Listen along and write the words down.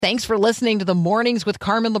Thanks for listening to the Mornings with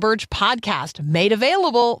Carmen LaBerge podcast, made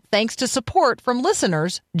available thanks to support from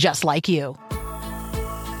listeners just like you.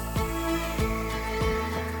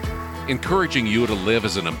 Encouraging you to live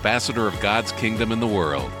as an ambassador of God's kingdom in the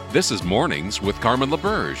world. This is Mornings with Carmen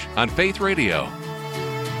LaBerge on Faith Radio.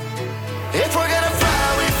 If we're gonna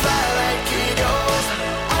fly, we fly like eagles,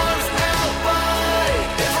 arms out wide.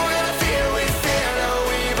 If we're gonna fear, we fear no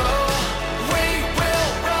evil. We will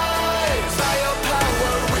rise. By your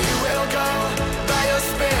power we will go. By your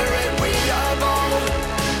spirit we are bold.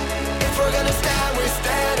 If we're gonna stand, we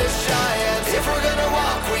stand as giants. If we're gonna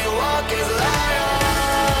walk, we walk as lions.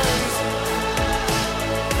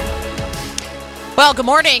 Well, good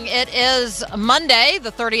morning. It is Monday,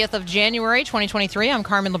 the 30th of January, 2023. I'm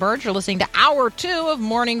Carmen LaBerge. You're listening to Hour 2 of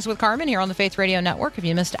Mornings with Carmen here on the Faith Radio Network. If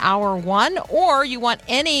you missed Hour 1 or you want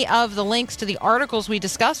any of the links to the articles we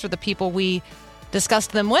discussed or the people we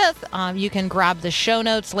discussed them with, you can grab the show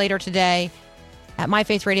notes later today at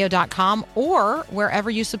myfaithradio.com or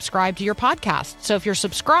wherever you subscribe to your podcast. So if you're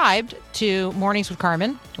subscribed to Mornings with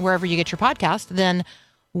Carmen, wherever you get your podcast, then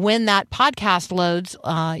when that podcast loads,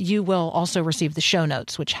 you will also receive the show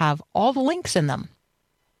notes, which have all the links in them.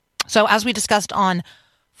 So as we discussed on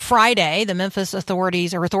Friday, the Memphis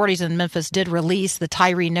authorities in Memphis did release the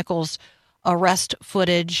Tyree Nichols arrest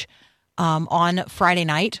footage on Friday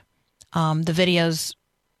night. The videos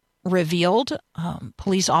revealed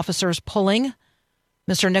police officers pulling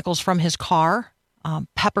Mr. Nichols from his car,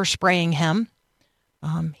 pepper spraying him.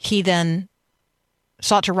 He then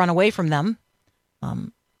sought to run away from them.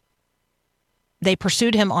 They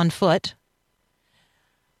pursued him on foot.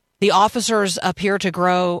 The officers appear to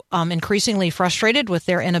grow increasingly frustrated with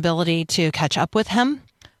their inability to catch up with him.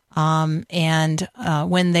 And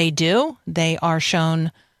when they do, they are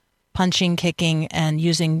shown punching, kicking, and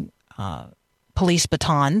using police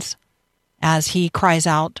batons as he cries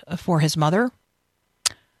out for his mother.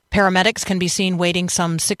 Paramedics can be seen waiting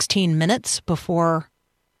some 16 minutes before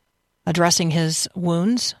addressing his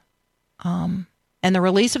wounds. And the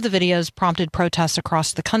release of the videos prompted protests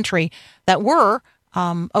across the country that were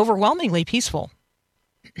overwhelmingly peaceful.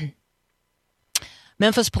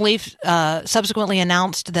 Memphis police subsequently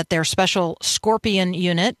announced that their special Scorpion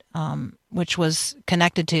unit, which was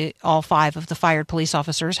connected to all 5 of the fired police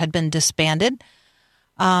officers, had been disbanded.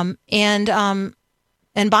 And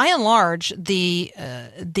by and large,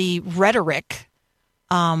 the rhetoric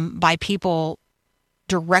by people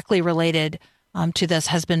directly related to this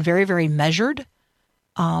has been very, very measured.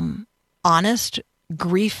 Honest,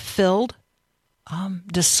 grief-filled,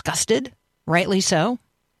 disgusted, rightly so.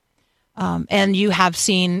 And you have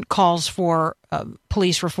seen calls for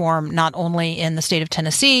police reform not only in the state of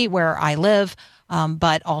Tennessee, where I live,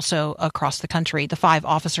 but also across the country. The 5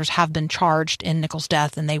 officers have been charged in Nichols'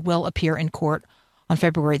 death, and they will appear in court on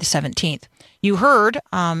February the 17th. You heard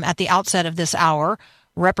at the outset of this hour,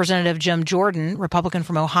 Representative Jim Jordan, Republican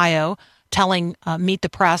from Ohio, telling Meet the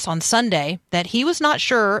Press on Sunday that he was not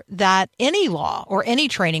sure that any law or any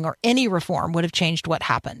training or any reform would have changed what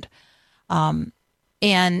happened. And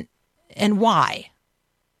why?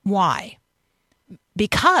 Why?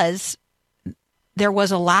 Because there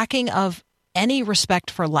was a lacking of any respect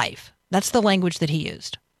for life. That's the language that he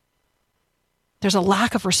used. There's a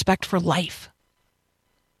lack of respect for life.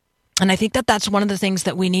 And I think that that's one of the things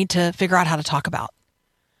that we need to figure out how to talk about.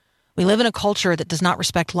 We live in a culture that does not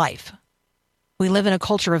respect life. We live in a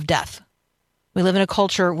culture of death. We live in a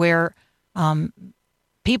culture where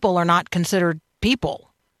people are not considered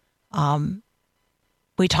people.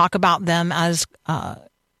 We talk about them as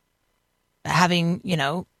having,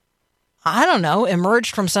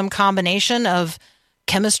 emerged from some combination of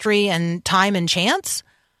chemistry and time and chance,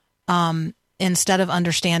 instead of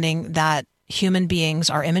understanding that human beings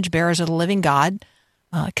are image bearers of the living God,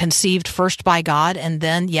 conceived first by God and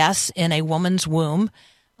then, yes, in a woman's womb,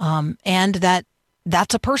 and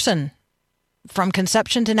that's a person from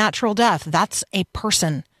conception to natural death. That's a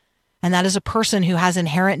person. And that is a person who has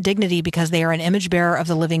inherent dignity because they are an image bearer of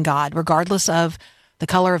the living God, regardless of the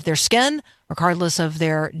color of their skin, regardless of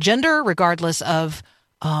their gender, regardless of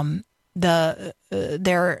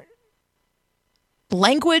their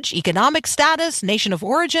language, economic status, nation of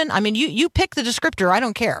origin. I mean, you pick the descriptor. I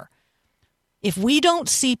don't care. If we don't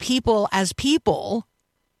see people as people,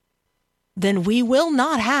 then we will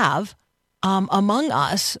not have among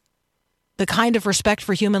us the kind of respect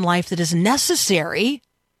for human life that is necessary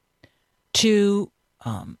to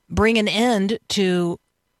bring an end to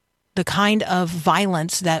the kind of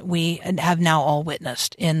violence that we have now all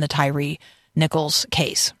witnessed in the Tyree Nichols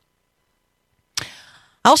case.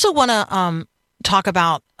 I also want to talk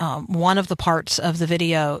about one of the parts of the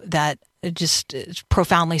video that it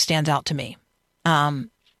profoundly stands out to me. And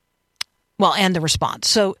the response.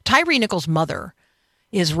 So Tyree Nichols' mother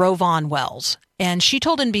is Rovon Wells, and she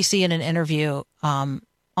told NBC in an interview on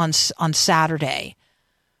Saturday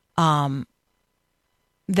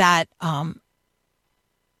that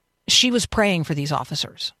she was praying for these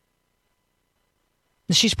officers.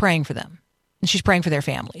 She's praying for them, and she's praying for their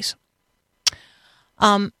families.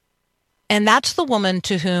 And that's the woman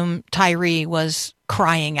to whom Tyree was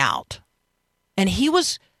crying out, and he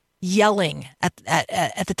was yelling at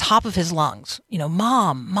the top of his lungs,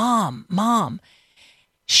 "Mom, mom, mom."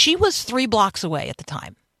 She was 3 blocks away at the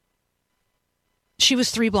time. She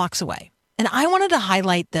was 3 blocks away. And I wanted to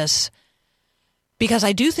highlight this because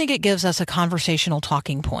I do think it gives us a conversational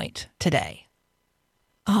talking point today.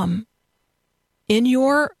 In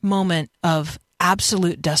your moment of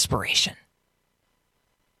absolute desperation,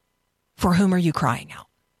 for whom are you crying out?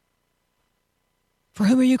 For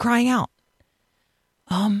whom are you crying out?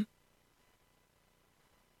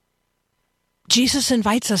 Jesus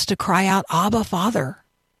invites us to cry out, "Abba, Father."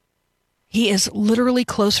 He is literally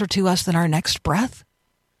closer to us than our next breath.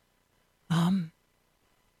 And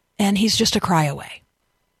he's just a cry away.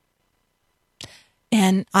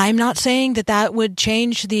 And I'm not saying that would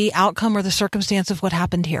change the outcome or the circumstance of what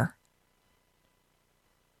happened here.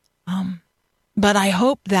 But I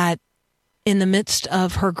hope that in the midst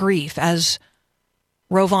of her grief, as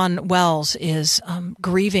Rovon Wells is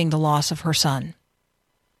grieving the loss of her son,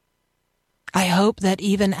 I hope that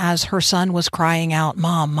even as her son was crying out,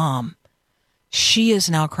 "Mom, Mom," she is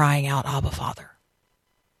now crying out, "Abba, Father."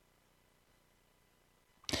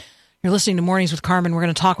 You're listening to Mornings with Carmen. We're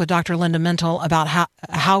going to talk with Dr. Linda Mental about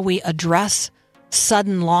how we address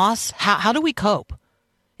sudden loss. How do we cope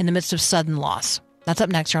in the midst of sudden loss? That's up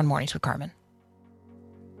next here on Mornings with Carmen.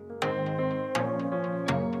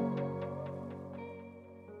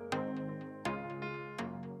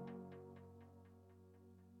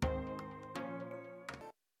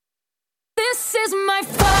 This is my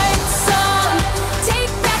fight song. Take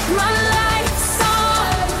back my life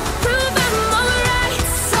song. Prove I'm alright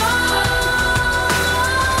song.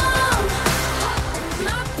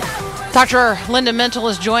 Dr. Linda Mental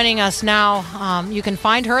is joining us now. You can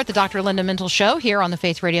find her at the Dr. Linda Mental Show here on the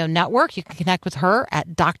Faith Radio Network. You can connect with her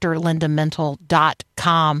at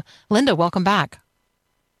drlindamental.com. Linda, welcome back.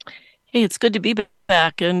 Hey, it's good to be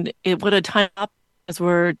back. And what a time up as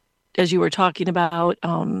you were talking about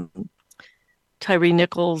Tyree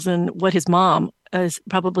Nichols and what his mom is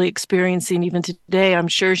probably experiencing even today. I'm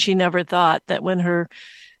sure she never thought that when her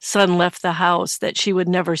son left the house that she would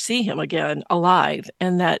never see him again alive.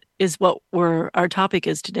 And that is what our topic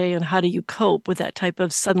is today. And how do you cope with that type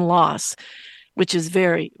of sudden loss, which is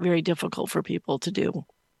very, very difficult for people to do.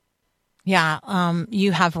 Yeah,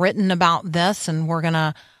 you have written about this, and we're going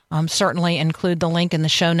to certainly include the link in the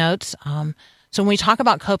show notes. So when we talk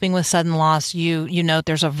about coping with sudden loss, you note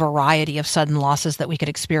there's a variety of sudden losses that we could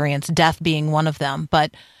experience, death being one of them.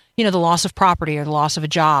 But, the loss of property or the loss of a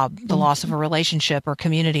job, the loss of a relationship or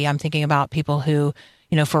community. I'm thinking about people who,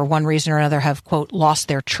 for one reason or another have, quote, lost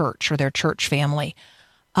their church or their church family.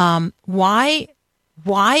 Why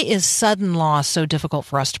is sudden loss so difficult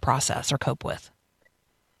for us to process or cope with?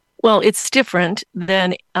 Well, it's different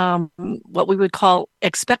than what we would call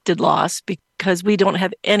expected loss because we don't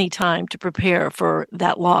have any time to prepare for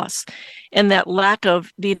that loss. And that lack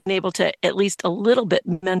of being able to at least a little bit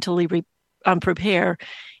mentally prepare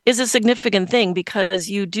is a significant thing because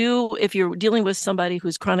if you're dealing with somebody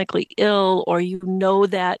who's chronically ill, or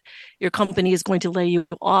that your company is going to lay you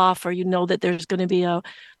off, or that there's going to be a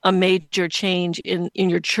major change in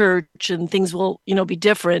your church and things will, be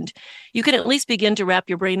different, you can at least begin to wrap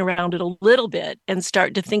your brain around it a little bit and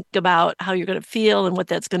start to think about how you're going to feel and what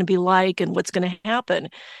that's going to be like and what's going to happen.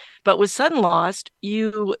 But with sudden loss,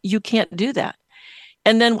 you can't do that.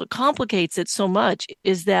 And then what complicates it so much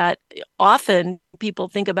is that often people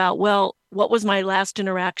think about, well, what was my last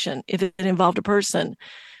interaction if it involved a person?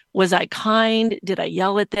 Was I kind? Did I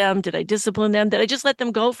yell at them? Did I discipline them? Did I just let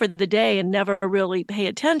them go for the day and never really pay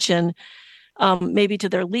attention, maybe to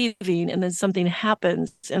their leaving, and then something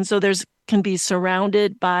happens? And so can be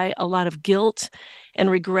surrounded by a lot of guilt and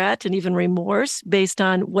regret and even remorse based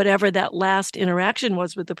on whatever that last interaction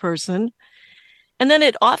was with the person. And then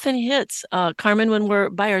it often hits, Carmen, when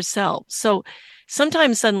we're by ourselves. So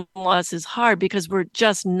sometimes sudden loss is hard because we're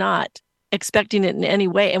just not expecting it in any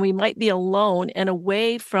way. And we might be alone and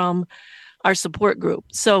away from our support group.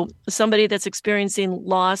 So somebody that's experiencing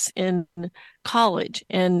loss in college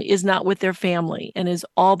and is not with their family and is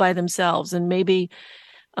all by themselves, and maybe,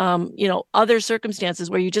 other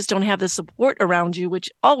circumstances where you just don't have the support around you,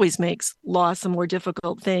 which always makes loss a more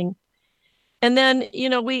difficult thing. And then,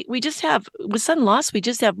 we just have, with sudden loss, we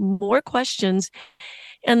just have more questions.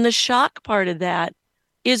 And the shock part of that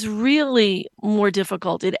is really more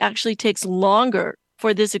difficult. It actually takes longer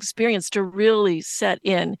for this experience to really set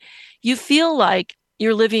in. You feel like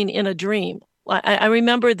you're living in a dream. I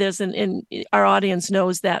remember this, and our audience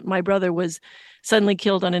knows that my brother was suddenly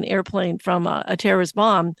killed on an airplane from a terrorist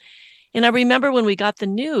bomb. And I remember when we got the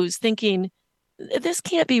news thinking, this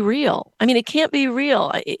can't be real. I mean, it can't be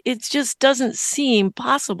real. It just doesn't seem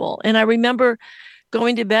possible. And I remember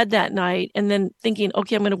going to bed that night and then thinking,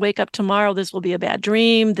 okay, I'm going to wake up tomorrow. This will be a bad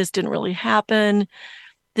dream. This didn't really happen.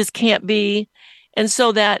 This can't be. And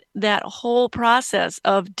so that whole process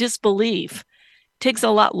of disbelief takes a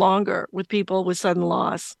lot longer with people with sudden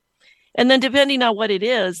loss. And then depending on what it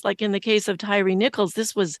is, like in the case of Tyree Nichols,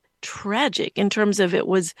 this was tragic in terms of it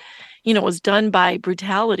was done by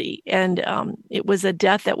brutality. And it was a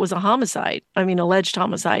death that was a homicide. I mean, alleged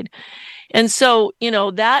homicide. And so,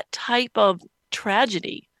 that type of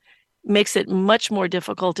tragedy makes it much more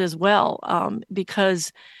difficult as well,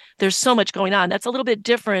 because there's so much going on. That's a little bit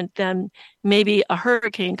different than maybe a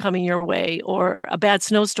hurricane coming your way or a bad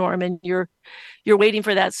snowstorm, and you're waiting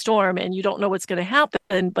for that storm and you don't know what's going to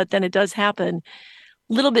happen, but then it does happen.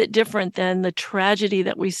 A little bit different than the tragedy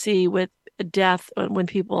that we see with death when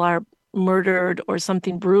people are murdered or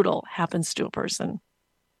something brutal happens to a person.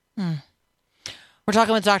 We're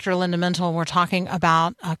talking with Dr. Linda Mental. We're talking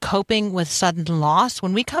about coping with sudden loss.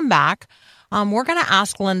 When we come back, we're going to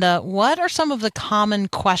ask Linda, what are some of the common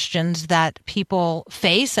questions that people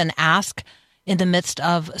face and ask in the midst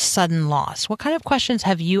of sudden loss? What kind of questions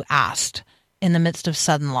have you asked in the midst of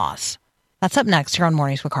sudden loss? That's up next here on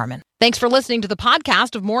Mornings with Carmen. Thanks for listening to the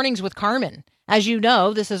podcast of Mornings with Carmen. As you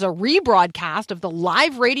know, this is a rebroadcast of the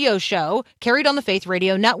live radio show carried on the Faith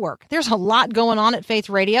Radio Network. There's a lot going on at Faith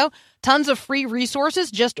Radio. Tons of free resources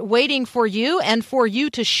just waiting for you and for you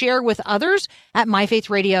to share with others at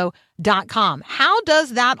myfaithradio.com. How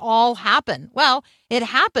does that all happen? Well, it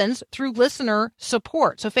happens through listener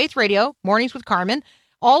support. So Faith Radio, Mornings with Carmen,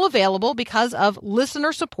 all available because of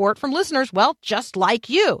listener support from listeners, well, just like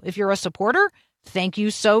you. If you're a supporter, thank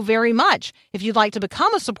you so very much. If you'd like to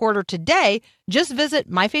become a supporter today, just visit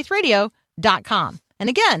myfaithradio.com. And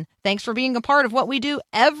again, thanks for being a part of what we do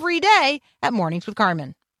every day at Mornings with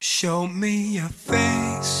Carmen. Show me your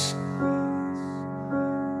face.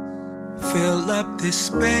 Fill up this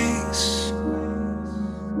space.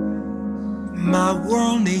 My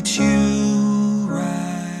world needs you right.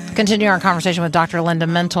 Continue our conversation with Dr. Linda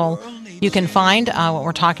Mental. You can find what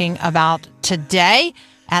we're talking about today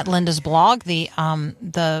at Linda's blog.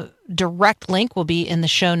 The direct link will be in the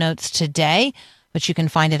show notes today, but you can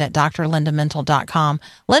find it at drlindamental.com.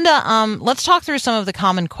 Linda, let's talk through some of the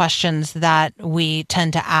common questions that we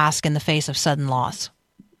tend to ask in the face of sudden loss.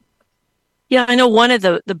 Yeah, I know one of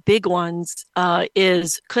the big ones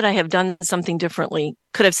is, could I have done something differently?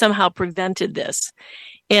 Could I have somehow prevented this?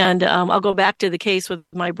 And I'll go back to the case with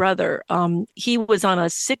my brother. He was on a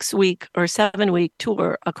 6-week or 7-week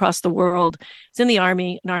tour across the world. He's in the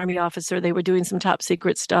Army, an Army officer. They were doing some top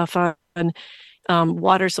secret stuff on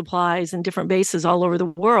water supplies and different bases all over the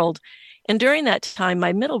world. And during that time,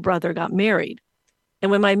 my middle brother got married. And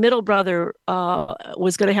when my middle brother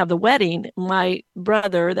was going to have the wedding, my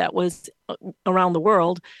brother that was around the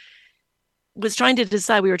world was trying to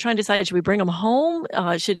decide, should we bring him home?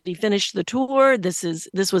 Should he finish the tour? This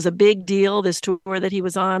was a big deal, this tour that he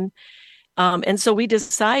was on. And so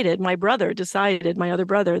my brother decided, my other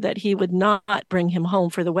brother, that he would not bring him home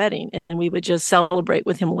for the wedding, and we would just celebrate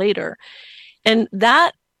with him later. And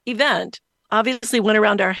that event obviously went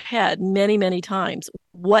around our head many, many times.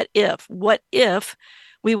 What if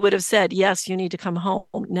we would have said, yes, you need to come home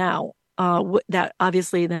now? That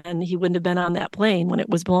obviously then he wouldn't have been on that plane when it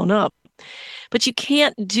was blown up. But you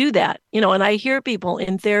can't do that, and I hear people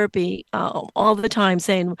in therapy all the time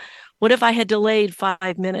saying, what if I had delayed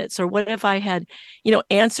 5 minutes? Or what if I had,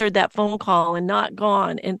 answered that phone call and not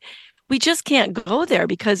gone? And we just can't go there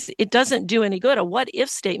because it doesn't do any good. A what if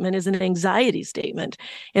statement is an anxiety statement,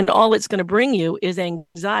 and all it's going to bring you is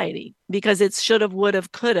anxiety because it's should have, would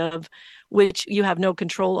have, could have, which you have no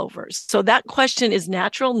control over. So that question is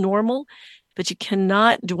natural, normal, but you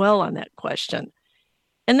cannot dwell on that question.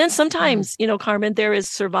 And then sometimes, Carmen, there is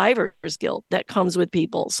survivor's guilt that comes with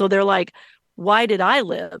people. So they're like, why did I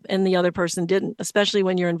live and the other person didn't? Especially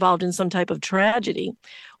when you're involved in some type of tragedy,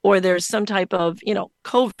 or there's some type of,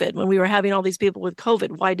 COVID. When we were having all these people with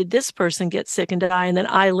COVID, why did this person get sick and die and then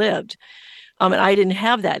I lived? And I didn't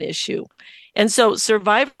have that issue. And so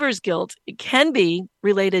survivor's guilt can be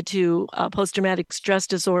related to post-traumatic stress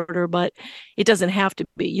disorder, but it doesn't have to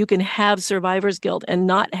be. You can have survivor's guilt and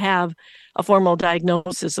not have a formal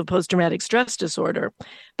diagnosis of post-traumatic stress disorder.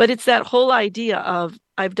 But it's that whole idea of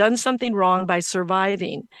I've done something wrong by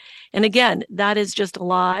surviving. And again, that is just a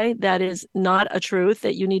lie. That is not a truth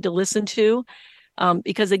that you need to listen to.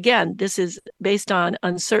 Because again, this is based on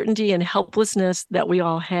uncertainty and helplessness that we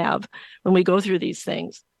all have when we go through these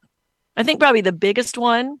things. I think probably the biggest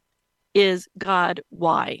one is, God,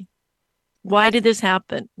 why? Why did this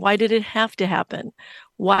happen? Why did it have to happen?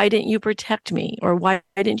 Why didn't you protect me? Or why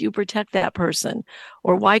didn't you protect that person?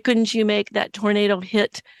 Or why couldn't you make that tornado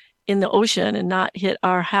hit in the ocean and not hit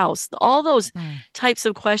our house? All those types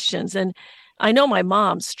of questions. And I know my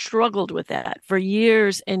mom struggled with that for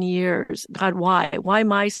years and years. God, why? Why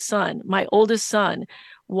my son, my oldest son?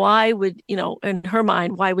 Why would, in her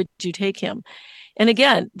mind, why would you take him? And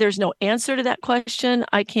again, there's no answer to that question.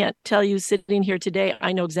 I can't tell you sitting here today,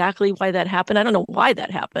 I know exactly why that happened. I don't know why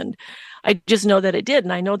that happened. I just know that it did.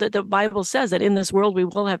 And I know that the Bible says that in this world, we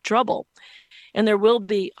will have trouble and there will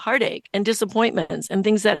be heartache and disappointments and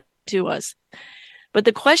things that to us. But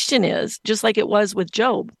the question is, just like it was with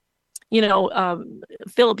Job,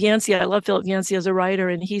 Philip Yancey, I love Philip Yancey as a writer,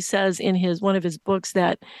 and he says in one of his books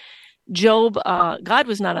that Job, God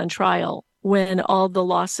was not on trial when all the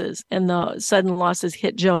losses and the sudden losses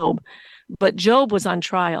hit Job, but Job was on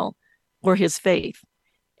trial for his faith.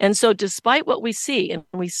 And so despite what we see, and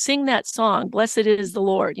we sing that song, Blessed is the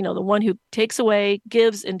Lord, the one who takes away,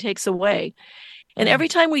 gives and takes away. And every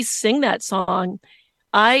time we sing that song,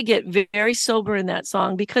 I get very sober in that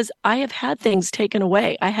song because I have had things taken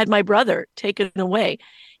away. I had my brother taken away.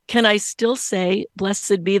 Can I still say,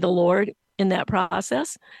 Blessed be the Lord in that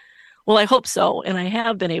process? Well, I hope so. And I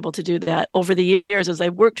have been able to do that over the years as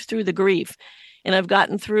I've worked through the grief and I've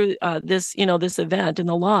gotten through this event and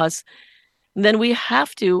the loss. And then we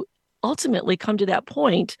have to ultimately come to that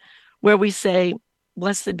point where we say,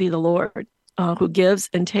 Blessed be the Lord who gives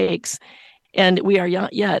and takes. And we are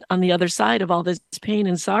not yet on the other side of all this pain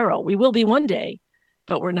and sorrow. We will be one day,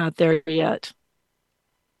 but we're not there yet.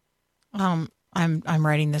 I'm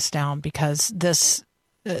writing this down because this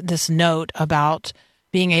note about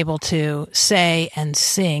being able to say and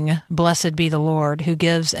sing, Blessed be the Lord who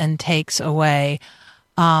gives and takes away.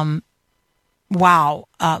 Wow,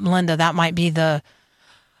 Melinda, that might be the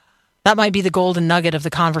golden nugget of the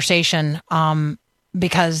conversation,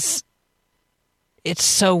 because it's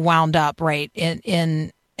so wound up, right,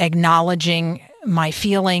 in acknowledging my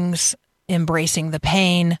feelings, embracing the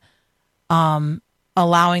pain,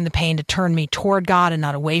 allowing the pain to turn me toward God and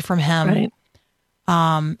not away from Him.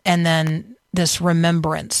 Right. And then this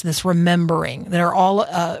remembrance, this remembering, that are all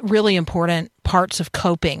really important parts of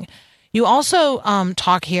coping. You also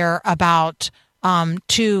talk here about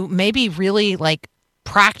two maybe really like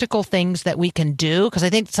practical things that we can do, because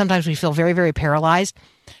I think sometimes we feel very, very paralyzed.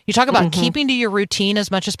 You talk about keeping to your routine as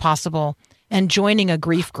much as possible and joining a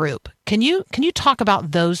grief group. Can you talk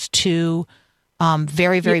about those two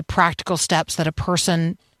very, very practical steps that a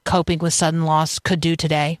person coping with sudden loss could do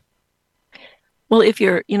today? Well, if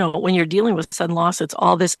you're, when you're dealing with sudden loss, it's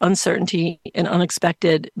all this uncertainty and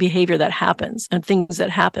unexpected behavior that happens and things that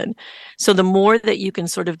happen. So the more that you can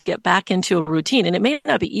sort of get back into a routine, and it may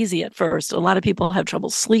not be easy at first. A lot of people have trouble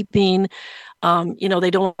sleeping.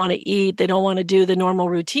 They don't want to eat. They don't want to do the normal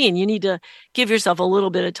routine. You need to give yourself a little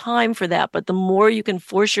bit of time for that. But the more you can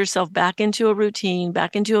force yourself back into a routine,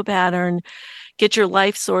 back into a pattern, get your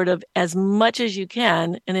life sort of as much as you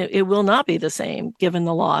can, and it will not be the same given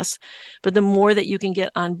the loss, but the more that you can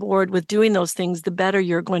get on board with doing those things, the better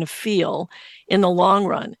you're going to feel in the long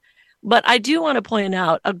run. But I do want to point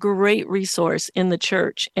out a great resource in the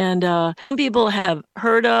church, and some people have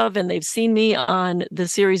heard of, and they've seen me on the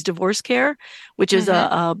series Divorce Care, which is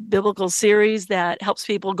a biblical series that helps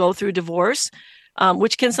people go through divorce,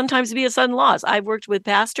 which can sometimes be a sudden loss. I've worked with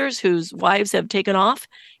pastors whose wives have taken off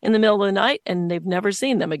in the middle of the night and they've never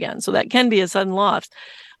seen them again. So that can be a sudden loss.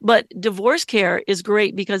 But divorce care is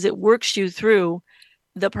great because it works you through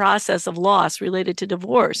the process of loss related to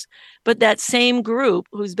divorce. But that same group,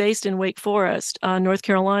 who's based in Wake Forest, North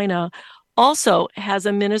Carolina, also has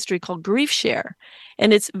a ministry called Grief Share.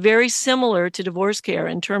 And it's very similar to divorce care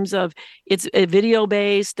in terms of it's a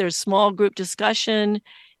video-based, there's small group discussion,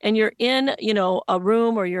 and you're in, a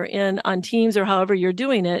room, or you're in on Teams, or however you're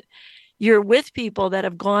doing it, you're with people that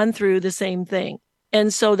have gone through the same thing.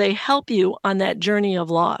 And so they help you on that journey of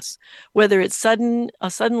loss, whether it's a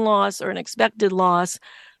sudden loss or an expected loss.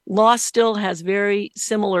 Loss still has very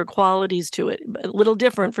similar qualities to it, a little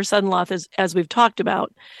different for sudden loss, as we've talked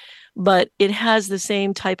about. but it has the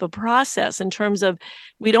same type of process in terms of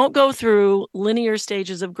we don't go through linear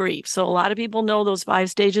stages of grief. So a lot of people know those 5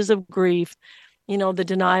 stages of grief, the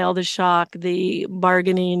denial, the shock, the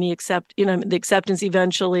bargaining, the acceptance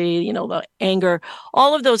eventually, the anger,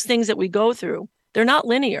 all of those things that we go through, they're not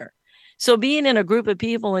linear. So being in a group of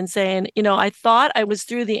people and saying, I thought I was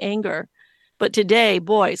through the anger, but today,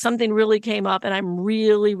 boy, something really came up and I'm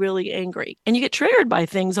really, really angry. And you get triggered by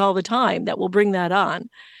things all the time that will bring that on.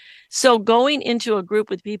 So going into a group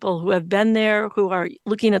with people who have been there, who are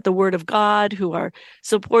looking at the Word of God, who are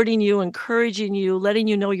supporting you, encouraging you, letting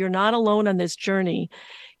you know you're not alone on this journey,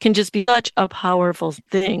 can just be such a powerful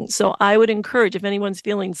thing. So I would encourage, if anyone's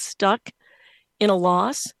feeling stuck in a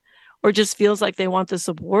loss, or just feels like they want the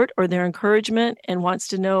support or their encouragement and wants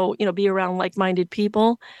to know, be around like-minded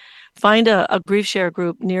people, find a grief share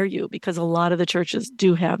group near you, because a lot of the churches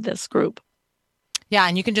do have this group. Yeah,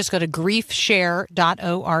 and you can just go to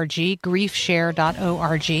griefshare.org,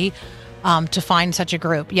 griefshare.org, to find such a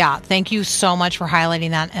group. Yeah, thank you so much for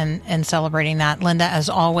highlighting that and celebrating that. Linda, as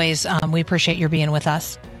always, we appreciate your being with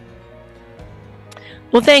us.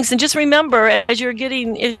 Well, thanks. And just remember, as you're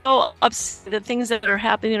getting upset, the things that are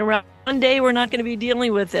happening around, one day we're not going to be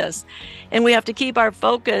dealing with this. And we have to keep our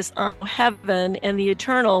focus on heaven and the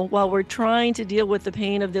eternal while we're trying to deal with the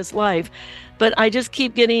pain of this life. But I just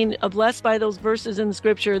keep getting blessed by those verses in the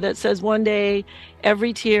scripture that says one day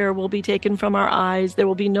every tear will be taken from our eyes. There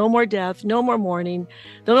will be no more death, no more mourning,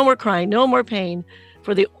 no more crying, no more pain,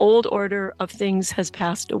 for the old order of things has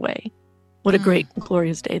passed away. What a great,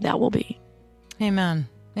 glorious day that will be. Amen.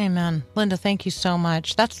 Amen. Linda, thank you so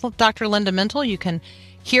much. That's Dr. Linda Mintle. You can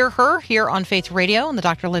hear her here on Faith Radio on the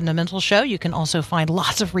Dr. Linda Mintle Show. You can also find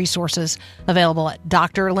lots of resources available at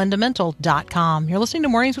drlindamintle.com. You're listening to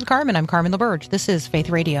Mornings with Carmen. I'm Carmen LaBerge. This is Faith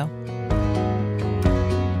Radio.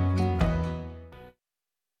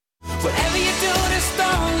 Whatever you do, just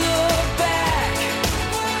don't look back.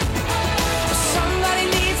 Somebody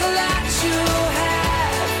needs a lot you have.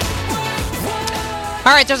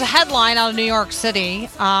 All right, there's a headline out of New York City.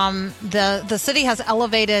 The city has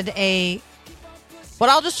elevated what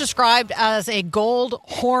I'll just describe as a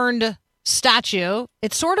gold-horned statue.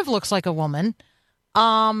 It sort of looks like a woman,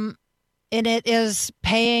 and it is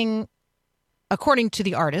paying, according to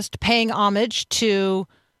the artist, paying homage to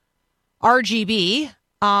RGB,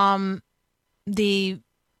 the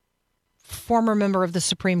former member of the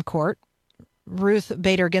Supreme Court, Ruth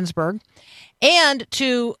Bader Ginsburg, and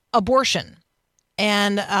to abortion.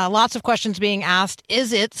 And lots of questions being asked.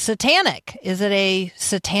 Is it satanic? Is it a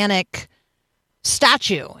satanic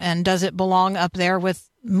statue? And does it belong up there with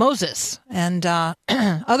Moses and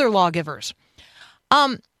other lawgivers?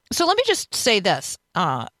 So let me just say this.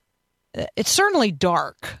 It's certainly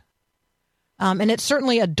dark. And it's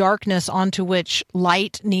certainly a darkness onto which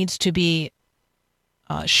light needs to be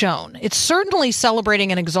shown. It's certainly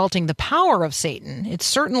celebrating and exalting the power of Satan. It's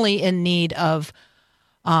certainly in need of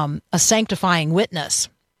a sanctifying witness.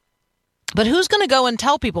 But who's going to go and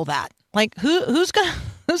tell people that? Like, who's going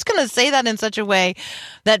to say that in such a way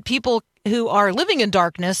that people who are living in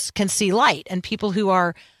darkness can see light, and people who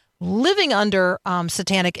are living under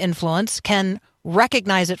satanic influence can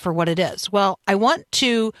recognize it for what it is? Well, I want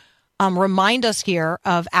to remind us here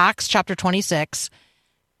of Acts chapter 26,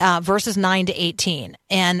 verses 9 to 18.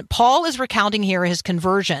 And Paul is recounting here his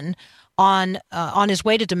conversion on his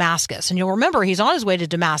way to Damascus. And you'll remember he's on his way to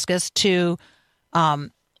Damascus to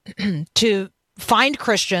find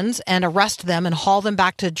Christians and arrest them and haul them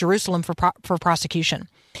back to Jerusalem for prosecution.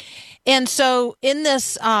 And so in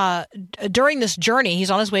this, during this journey,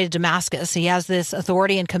 he's on his way to Damascus. He has this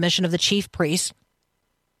authority and commission of the chief priest.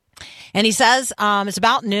 And he says, it's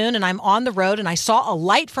about noon and I'm on the road and I saw a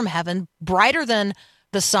light from heaven, brighter than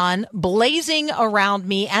the sun, blazing around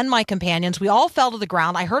me and my companions. We all fell to the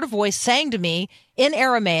ground. I heard a voice saying to me in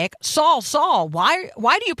Aramaic, Saul, Saul, why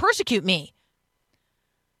do you persecute me?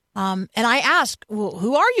 And I asked, well,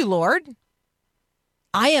 who are you, Lord?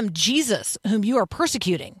 I am Jesus, whom you are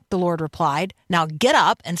persecuting, the Lord replied. Now get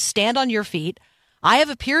up and stand on your feet. I have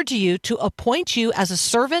appeared to you to appoint you as a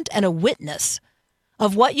servant and a witness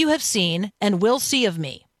of what you have seen and will see of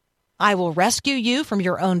me. I will rescue you from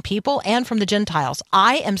your own people and from the Gentiles.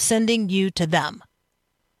 I am sending you to them.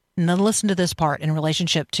 And then listen to this part in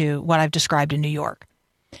relationship to what I've described in New York.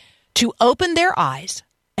 To open their eyes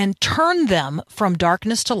and turn them from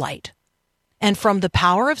darkness to light and from the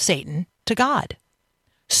power of Satan to God,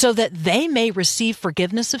 so that they may receive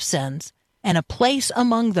forgiveness of sins and a place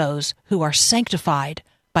among those who are sanctified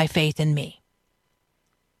by faith in me.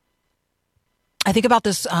 I think about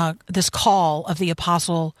this call of the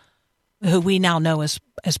Apostle who we now know as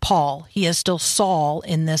Paul. He is still Saul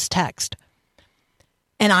in this text.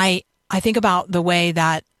 And I think about the way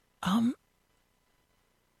that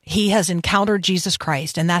he has encountered Jesus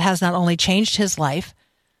Christ, and that has not only changed his life,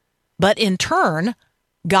 but in turn,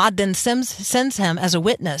 God then sends him as a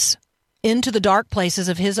witness into the dark places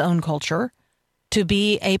of his own culture to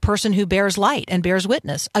be a person who bears light and bears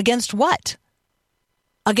witness. Against what?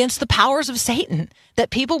 Against the powers of Satan,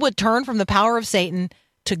 that people would turn from the power of Satan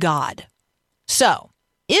to God. So,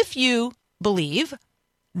 if you believe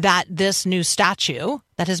that this new statue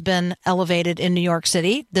that has been elevated in New York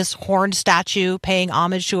City, this horned statue paying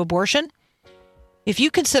homage to abortion, if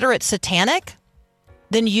you consider it satanic,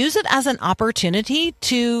 then use it as an opportunity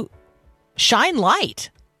to shine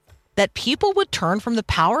light, that people would turn from the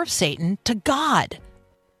power of Satan to God.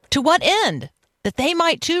 To what end? That they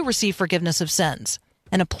might too receive forgiveness of sins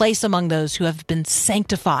and a place among those who have been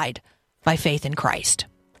sanctified by faith in Christ.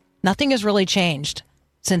 Nothing has really changed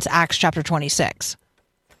since Acts chapter 26.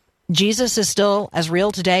 Jesus is still as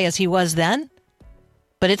real today as he was then,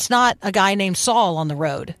 but it's not a guy named Saul on the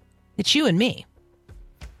road. It's you and me.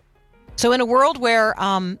 So in a world where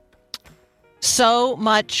so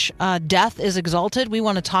much death is exalted, we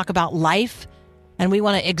want to talk about life, and we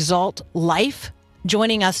want to exalt life.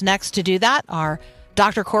 Joining us next to do that are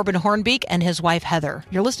Dr. Corbin Hornbeak and his wife, Heather.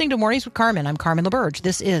 You're listening to Mornings with Carmen. I'm Carmen LaBerge.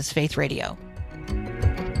 This is Faith Radio.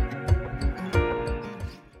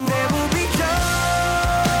 There will be joy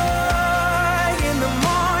in the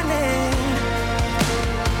morning.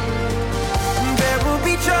 There will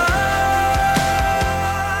be joy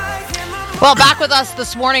in the morning. Well, back with us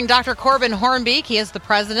this morning, Dr. Corbin Hornbeak. He is the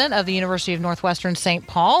president of the University of Northwestern St.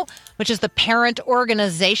 Paul, which is the parent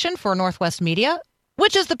organization for Northwest Media,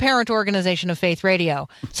 which is the parent organization of Faith Radio.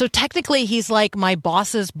 So technically, he's like my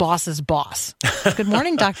boss's boss's boss. Good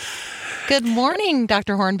morning, Good morning,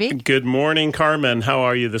 Dr. Hornbeak. Good morning, Carmen. How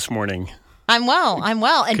are you this morning? I'm well.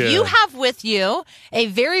 And Good. you have with you a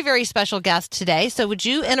very, very special guest today. So would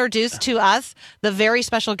you introduce to us the very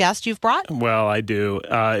special guest you've brought? Well, I do.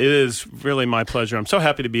 It is really my pleasure. I'm so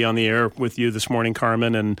happy to be on the air with you this morning,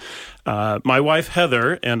 Carmen. And my wife,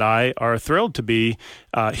 Heather, and I are thrilled to be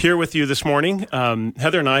here with you this morning.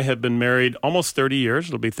 Heather and I have been married almost 30 years.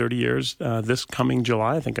 It'll be 30 years this coming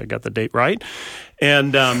July. I think I got the date right.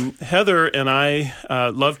 And Heather and I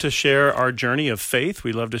love to share our journey of faith.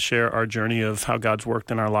 We love to share our journey of how God's worked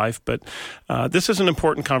in our life. But this is an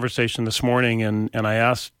important conversation this morning, and I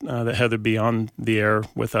asked that Heather be on the air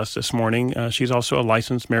with us this morning. She's also a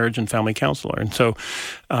licensed marriage and family counselor. And so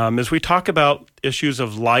as we talk about issues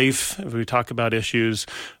of life, as we talk about issues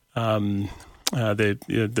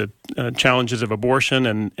the challenges of abortion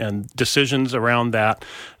and decisions around that,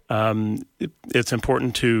 it's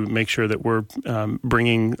important to make sure that we're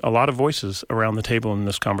bringing a lot of voices around the table in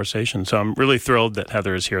this conversation. So I'm really thrilled that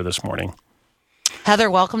Heather is here this morning.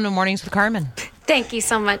 Heather, welcome to Mornings with Carmen. Thank you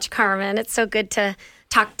so much, Carmen. It's so good to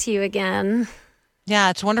talk to you again.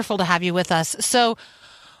 Yeah, it's wonderful to have you with us. So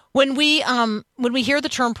when we hear the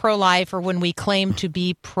term pro-life, or when we claim to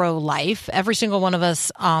be pro-life, every single one of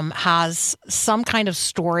us has some kind of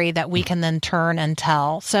story that we can then turn and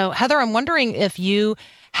tell. So Heather, I'm wondering if you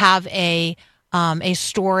have a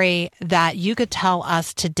story that you could tell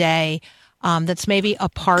us today that's maybe a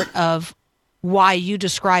part of why you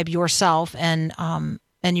describe yourself and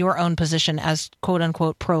your own position as quote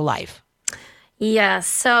unquote pro-life. Yes.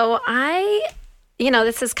 So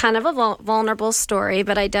this is kind of a vulnerable story,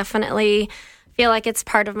 but I definitely feel like it's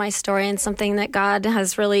part of my story and something that God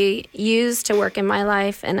has really used to work in my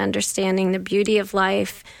life and understanding the beauty of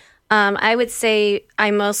life. I would say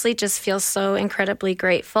I mostly just feel so incredibly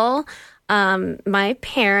grateful. My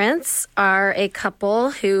parents are a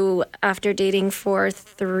couple who, after dating for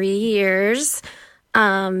 3 years,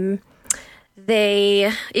 even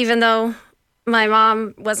though my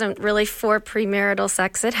mom wasn't really for premarital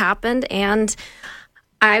sex, it happened, and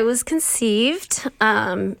I was conceived.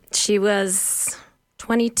 She was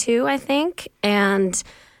 22, I think, and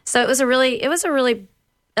so it was a really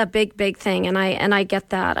big thing, and I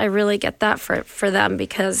get that. I really get that for them,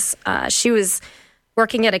 because she was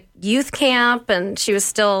working at a youth camp, and she was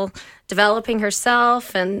still developing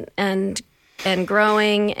herself and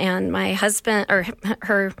growing. And my husband,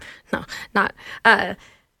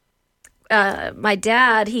 my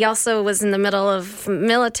dad, he also was in the middle of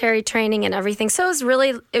military training and everything. So it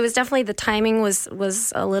was definitely, the timing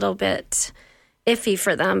was a little bit iffy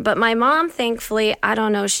for them. But my mom, thankfully, I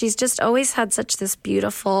don't know, she's just always had such this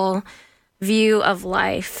beautiful view of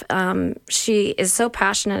life. She is so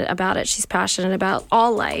passionate about it. She's passionate about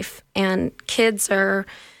all life, and kids are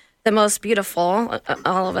the most beautiful,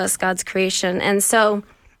 all of us, God's creation. And so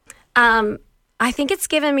I think it's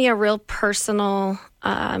given me a real personal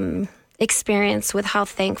experience with how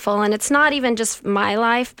thankful, and it's not even just my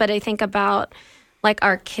life, but I think about like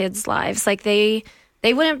our kids' lives. Like they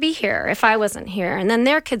wouldn't be here if I wasn't here, and then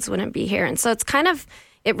their kids wouldn't be here. And so it's kind of,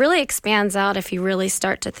 it really expands out if you really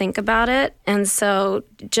start to think about it. And so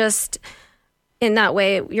just in that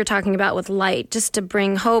way you're talking about with light, just to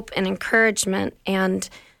bring hope and encouragement, and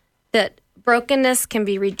that brokenness can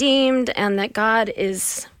be redeemed, and that God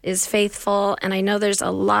is faithful. And I know there's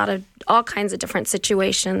all kinds of different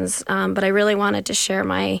situations, but I really wanted to share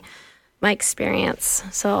my experience.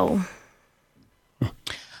 So,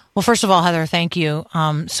 well, first of all, Heather, thank you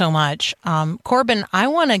so much. Corbin, I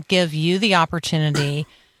want to give you the opportunity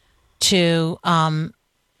to. I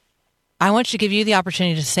want you to give you the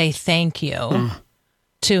opportunity to say thank you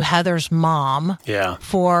to Heather's mom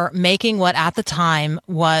for making what at the time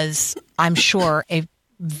was, I'm sure, a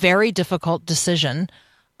very difficult decision,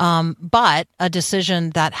 but a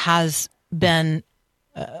decision that has been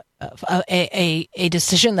a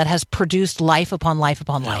decision that has produced life upon life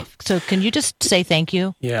upon life. So can you just say thank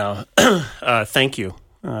you? Yeah. Thank you.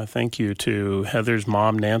 Thank you to Heather's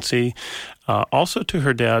mom, Nancy, also to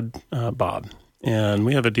her dad, Bob. And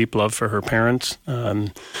we have a deep love for her parents.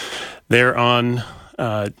 They're on,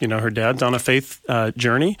 her dad's on a faith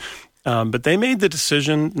journey, but they made the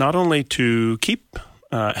decision not only to keep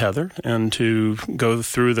Heather and to go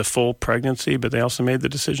through the full pregnancy, but they also made the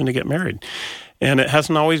decision to get married. And it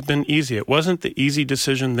hasn't always been easy. It wasn't the easy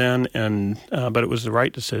decision then, but it was the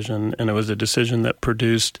right decision, and it was a decision that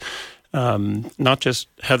produced not just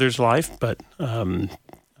Heather's life, but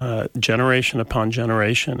generation upon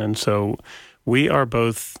generation. And so we are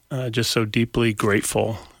both just so deeply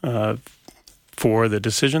grateful for the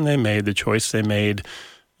decision they made, the choice they made,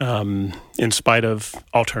 in spite of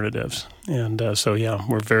alternatives. And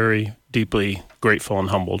we're very deeply grateful and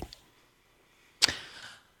humbled.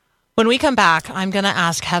 When we come back, I'm going to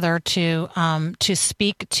ask Heather to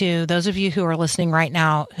speak to those of you who are listening right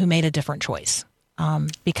now who made a different choice,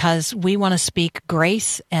 because we want to speak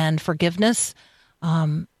grace and forgiveness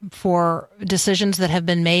for decisions that have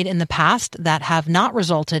been made in the past that have not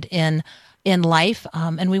resulted in life,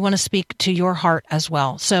 and we want to speak to your heart as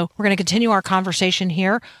well. So we're going to continue our conversation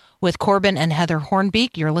here with Corbin and Heather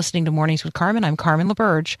Hornbeak. You're listening to Mornings with Carmen. I'm Carmen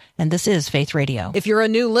LaBerge, and this is Faith Radio. If you're a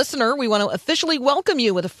new listener, we want to officially welcome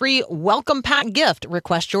you with a free welcome pack gift.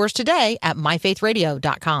 Request yours today at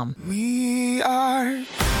myfaithradio.com. We are made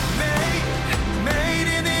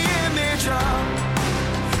in the image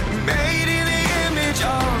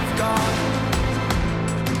of God.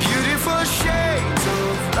 Beautiful shades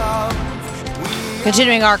of love.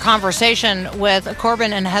 Continuing our conversation with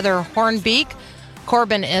Corbin and Heather Hornbeak.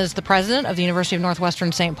 Corbin is the president of the University of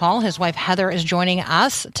Northwestern St. Paul. His wife, Heather, is joining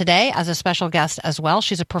us today as a special guest as well.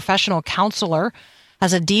 She's a professional counselor,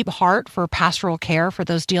 has a deep heart for pastoral care for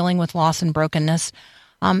those dealing with loss and brokenness.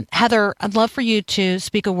 Heather, I'd love for you to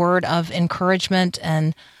speak a word of encouragement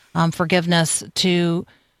and forgiveness to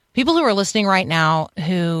people who are listening right now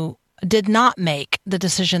who did not make the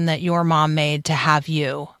decision that your mom made to have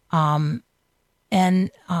you.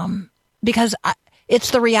 Because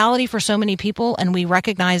it's the reality for so many people, and we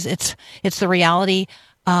recognize it's the reality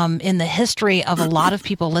in the history of a lot of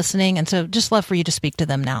people listening. And so just love for you to speak to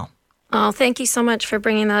them now. Oh, thank you so much for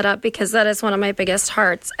bringing that up, because that is one of my biggest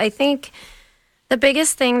hearts. I think the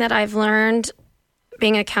biggest thing that I've learned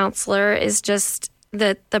being a counselor is just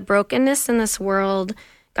that the brokenness in this world,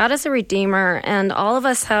 God is a redeemer, and all of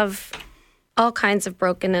us have all kinds of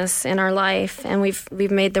brokenness in our life, and we've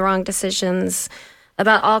made the wrong decisions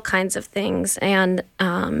about all kinds of things. And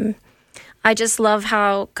I just love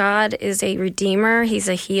how God is a redeemer. He's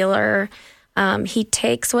a healer. He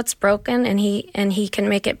takes what's broken and he can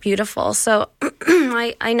make it beautiful. So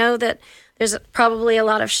I know that there's probably a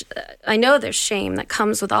lot of I know there's shame that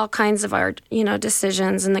comes with all kinds of our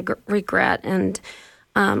decisions and the regret. And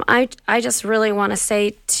I just really want to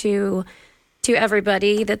say to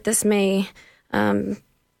everybody that this may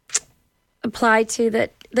apply to,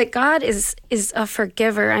 that God is a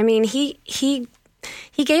forgiver. I mean, he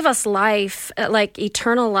gave us life, like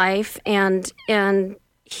eternal life, and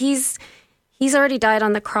he's already died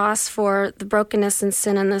on the cross for the brokenness and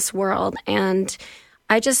sin in this world. And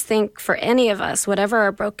I just think for any of us, whatever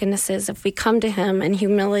our brokenness is, if we come to him in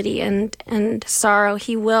humility and sorrow,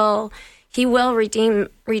 he will redeem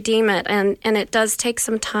it. And it does take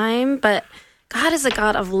some time, but God is a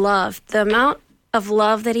God of love. The amount of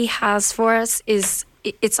love that he has for us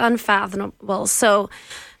it's unfathomable. So,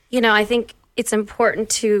 I think it's important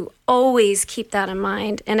to always keep that in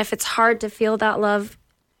mind. And if it's hard to feel that love,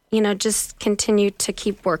 just continue to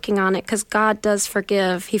keep working on it, because God does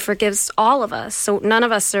forgive. He forgives all of us. So none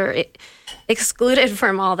of us are excluded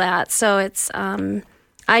from all that. So it's,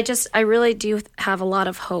 I really do have a lot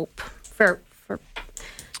of hope for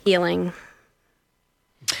healing.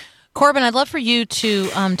 Corbin, I'd love for you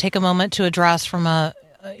to take a moment to address from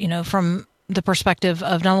from the perspective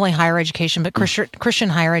of not only higher education, but Christian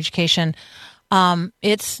higher education.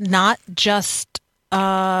 It's not just,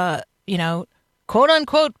 quote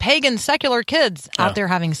unquote, pagan secular kids out there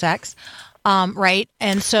having sex. Right.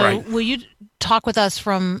 And so will you talk with us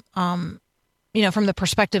from, from the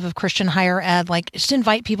perspective of Christian higher ed, like just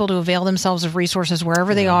invite people to avail themselves of resources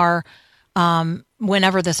wherever they are,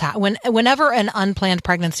 whenever whenever an unplanned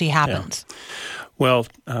pregnancy happens. Yeah. Well,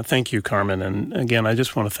 thank you, Carmen. And again, I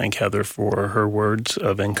just want to thank Heather for her words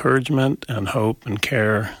of encouragement and hope and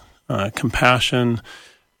care, compassion.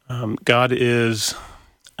 God is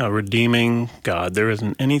a redeeming God. There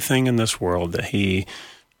isn't anything in this world that He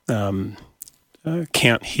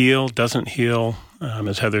can't heal, doesn't heal.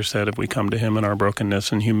 As Heather said, if we come to Him in our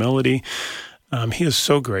brokenness and humility, He is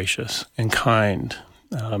so gracious and kind.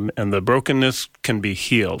 And the brokenness can be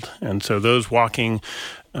healed. And so those walking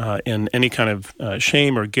in any kind of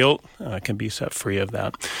shame or guilt can be set free of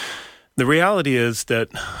that. The reality is that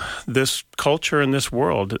this culture and this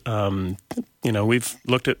world, we've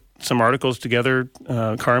looked at some articles together,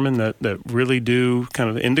 Carmen, that really do kind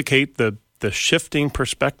of indicate the shifting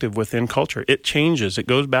perspective within culture. It changes. It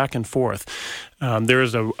goes back and forth. There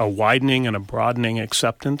is a widening and a broadening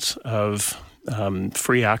acceptance of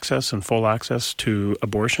free access and full access to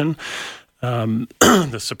abortion.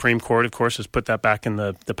 The Supreme Court, of course, has put that back in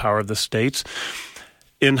the power of the states.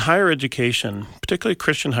 In higher education, particularly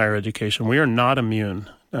Christian higher education, we are not immune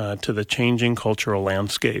to the changing cultural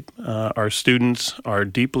landscape. Our students are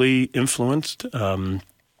deeply influenced.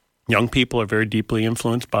 Young people are very deeply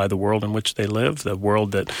influenced by the world in which they live, the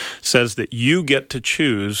world that says that you get to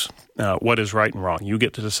choose what is right and wrong. You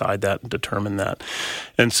get to decide that and determine that.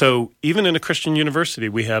 And so even in a Christian university,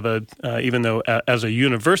 we have even though as a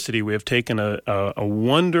university we have taken a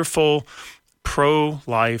wonderful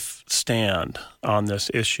pro-life stand on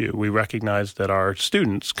this issue. We recognize that our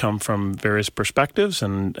students come from various perspectives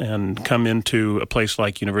and come into a place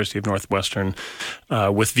like University of Northwestern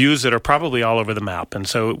with views that are probably all over the map. And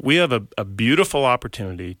so we have a beautiful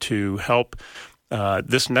opportunity to help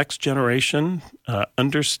this next generation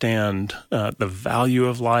understand the value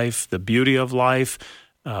of life, the beauty of life,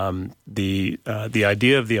 the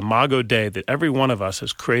idea of the Imago Dei, that every one of us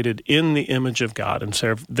is created in the image of God, and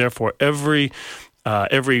so therefore every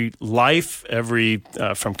life,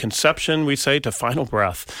 from conception, we say, to final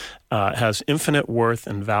breath, has infinite worth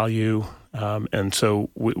and value. And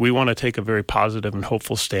so we want to take a very positive and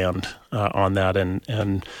hopeful stand on that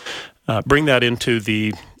and bring that into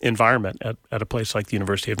the environment at a place like the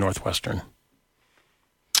University of Northwestern.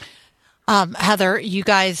 Heather, you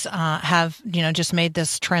guys have just made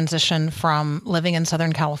this transition from living in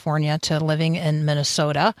Southern California to living in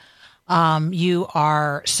Minnesota. You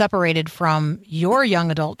are separated from your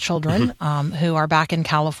young adult children who are back in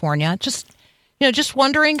California. Just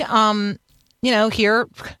wondering, here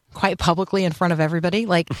quite publicly in front of everybody,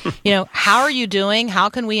 how are you doing? How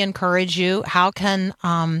can we encourage you? How can,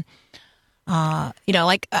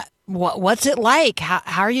 what's it like?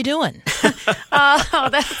 How are you doing?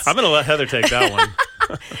 I'm going to let Heather take that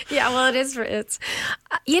one. Yeah, well, it is.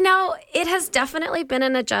 It has definitely been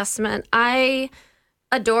an adjustment. I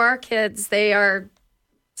adore our kids. They are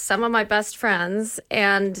some of my best friends,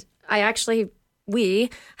 and we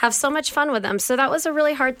have so much fun with them. So that was a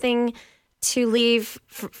really hard thing to leave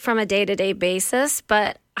from a day-to-day basis,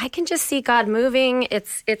 but I can just see God moving.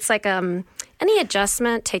 It's like any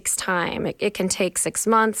adjustment takes time. It can take 6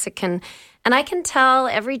 months. And I can tell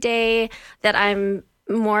every day that I'm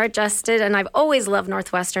more adjusted, and I've always loved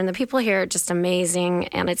Northwestern. The people here are just amazing,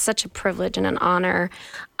 and it's such a privilege and an honor.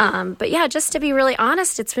 But yeah, just to be really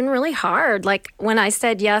honest, it's been really hard. Like when I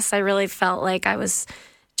said yes, I really felt like I was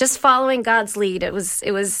just following God's lead. It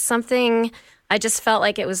was something, I just felt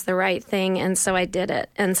like it was the right thing, and so I did it.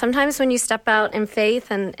 And sometimes when you step out in faith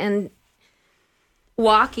and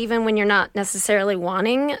walk, even when you're not necessarily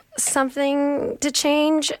wanting something to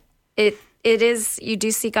change, you do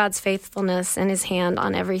see God's faithfulness and His hand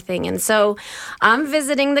on everything. And so I'm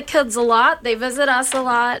visiting the kids a lot. They visit us a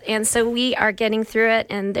lot. And so we are getting through it,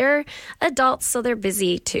 and they're adults, so they're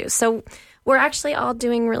busy too. So we're actually all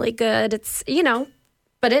doing really good. It's,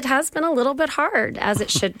 but it has been a little bit hard, as it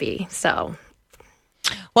should be. So.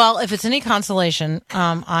 Well, if it's any consolation,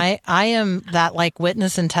 I am that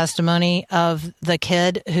witness and testimony of the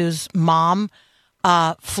kid whose mom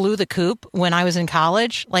flew the coop when I was in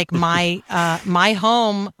college. Like my my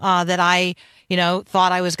home that I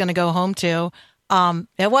thought I was going to go home to.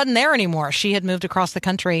 It wasn't there anymore. She had moved across the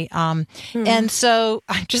country. And so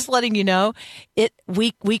I'm just letting you know,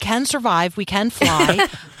 we can survive. We can fly.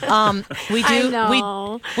 We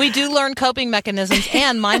do, we do learn coping mechanisms.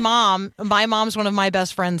 And my mom's one of my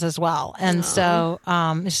best friends as well. And so,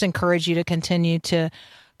 I just encourage you to continue to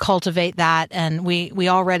cultivate that. And we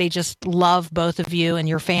already just love both of you and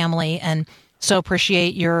your family, and so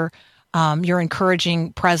appreciate your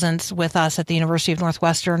encouraging presence with us at the University of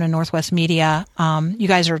Northwestern and Northwest Media. You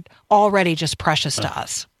guys are already just precious to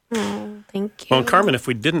us. Oh, thank you. Well, Carmen, if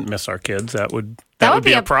we didn't miss our kids, that would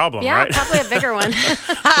be a problem, yeah, right? probably a bigger one.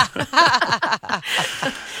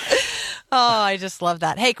 Oh, I just love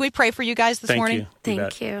that. Hey, can we pray for you guys this morning?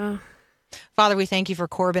 Thank you. Father, we thank you for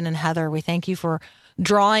Corbin and Heather. We thank you for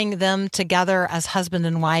drawing them together as husband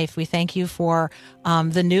and wife. We thank you for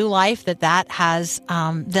the new life that has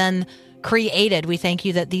then created. We thank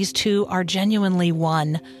you that these two are genuinely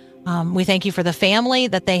one. We thank you for the family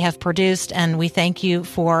that they have produced, and we thank you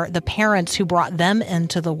for the parents who brought them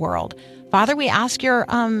into the world. Father, we ask your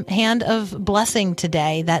hand of blessing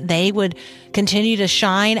today, that they would continue to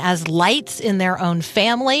shine as lights in their own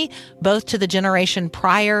family, both to the generation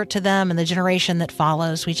prior to them and the generation that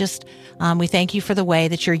follows. We thank you for the way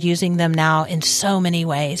that you're using them now in so many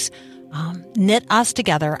ways. Knit us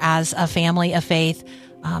together as a family of faith,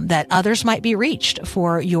 that others might be reached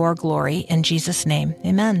for your glory. In Jesus' name,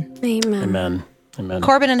 amen. Amen. Amen. Amen.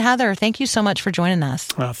 Corbin and Heather, thank you so much for joining us.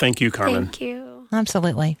 Thank you, Carmen. Thank you.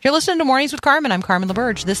 Absolutely. You're listening to Mornings with Carmen. I'm Carmen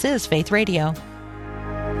LaBerge. This is Faith Radio.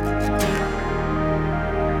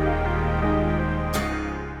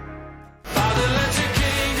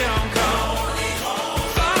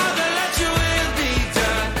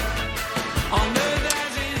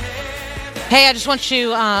 Hey, I just want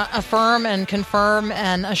to affirm and confirm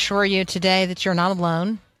and assure you today that you're not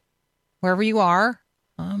alone. Wherever you are,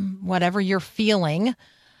 whatever you're feeling, I'm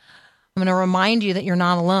going to remind you that you're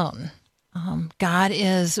not alone. God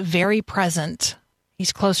is very present.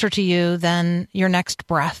 He's closer to you than your next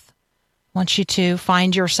breath. I want you to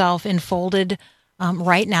find yourself enfolded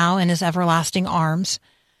right now in his everlasting arms.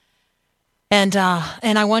 And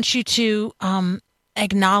I want you to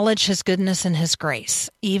acknowledge his goodness and his grace,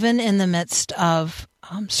 even in the midst of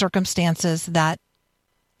circumstances that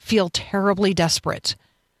feel terribly desperate.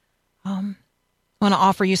 I want to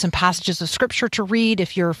offer you some passages of scripture to read.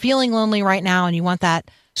 If you're feeling lonely right now and you want that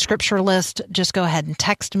scripture list, just go ahead and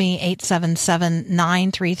text me,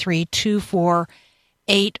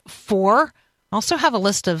 877-933-2484. Also have a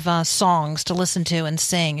list of songs to listen to and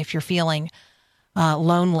sing if you're feeling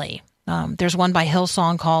lonely. There's one by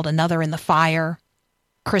Hillsong called Another in the Fire,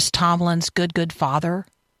 Chris Tomlin's Good, Good Father,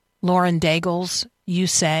 Lauren Daigle's You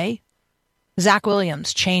Say, Zach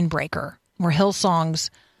Williams' Chain Breaker, or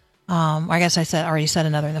Hillsong's, I guess already said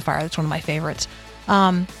Another in the Fire. That's one of my favorites.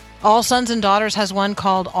 All Sons and Daughters has one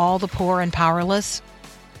called All the Poor and Powerless.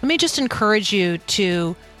 Let me just encourage you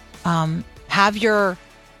to have your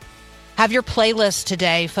playlist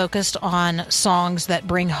today focused on songs that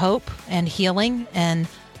bring hope and healing, and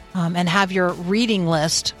have your reading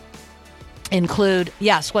list include,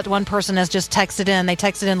 yes, what one person has just texted in. They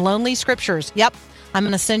texted in lonely scriptures. Yep, I'm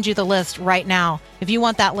going to send you the list right now. If you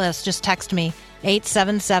want that list, just text me,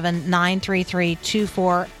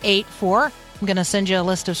 877-933-2484. I'm going to send you a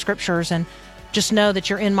list of scriptures, and just know that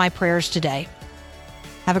you're in my prayers today.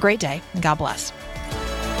 Have a great day, and God bless.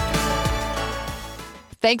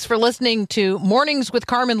 Thanks for listening to Mornings with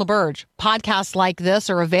Carmen LaBerge. Podcasts like this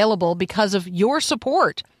are available because of your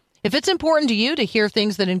support. If it's important to you to hear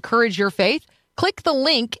things that encourage your faith, click the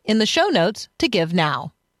link in the show notes to give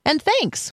now. And thanks.